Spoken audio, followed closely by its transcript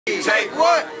believe. Take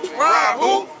what? Rob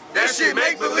who? That shit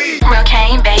make believe.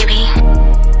 Cocaine, baby.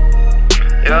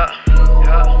 Yeah.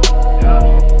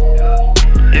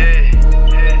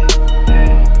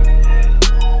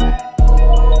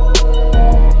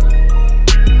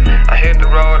 I hit the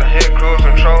road, I hit cruise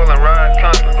control and ride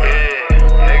comfortably.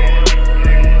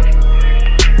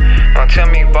 Don't tell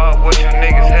me about what you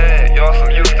niggas had, y'all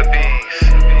some used to bees.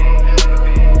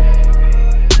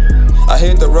 I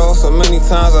hit the road so many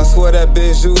times, I swear that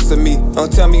bitch used to me.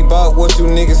 Don't tell me about what you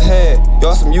niggas had,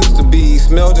 y'all some used to be.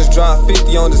 Smell just dropped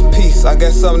 50 on this piece, I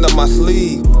got something up my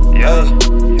sleeve. Yeah.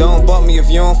 Hey, don't bump me if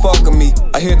you don't fuck with me.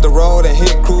 I hit the road and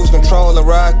hit cruise control and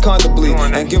ride comfortably.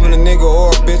 Ain't giving a nigga or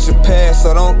a bitch a pass,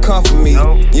 so don't come for me.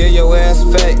 Yeah, your ass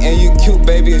fat and you cute,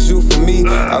 baby, it's you for me.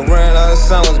 I ran out of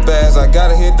sandwich bags, I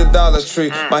gotta hit the Dollar Tree.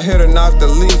 My hitter knocked the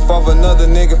leaf off another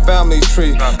nigga family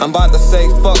tree. I'm about to say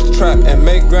fuck the trap and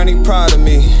make granny proud of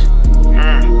me.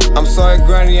 I'm sorry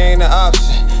granny ain't an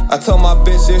option. I told my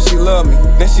bitch if she love me,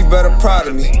 then she better proud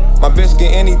of me. My bitch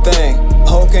get anything, a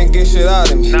hoe can't get shit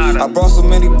out of me. I brought so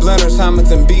many blenders,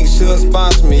 Hamilton Beech should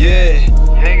sponsor me, yeah.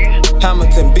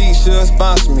 Hamilton Beech should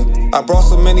sponsor me. I brought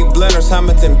so many blenders,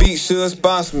 Hamilton Beech should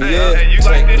sponsor me, yeah.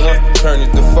 Take one, turn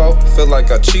it to four, feel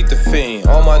like I cheat the fiend.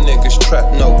 All my niggas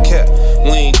trapped, no cap,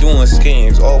 we ain't doing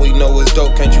schemes. All we know is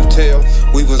dope, can't you tell?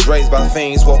 We was raised by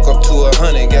fiends, woke up to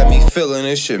 100, got me feeling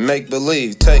this shit make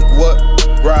believe. Take what?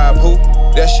 Rob who?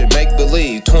 That shit make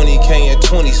believe. 20K and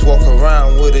 20s, walk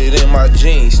around with it in my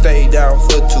jeans. Stay down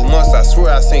for 2 months, I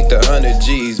swear I sink the 100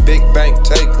 G's. Big bank,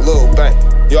 take little bank.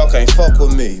 Y'all can't fuck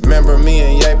with me. Remember me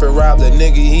and Yaper robbed a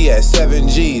nigga, he had 7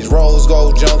 G's. Rose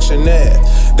Gold Junction Ave,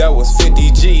 that was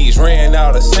 50 G's. Ran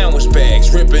out of sandwich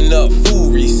bags, ripping up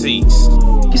food receipts.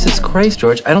 Jesus Christ,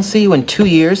 George, I don't see you in 2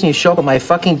 years and you show up at my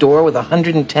fucking door with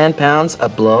 110 pounds a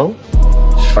blow?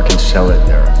 Just fucking sell it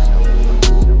there.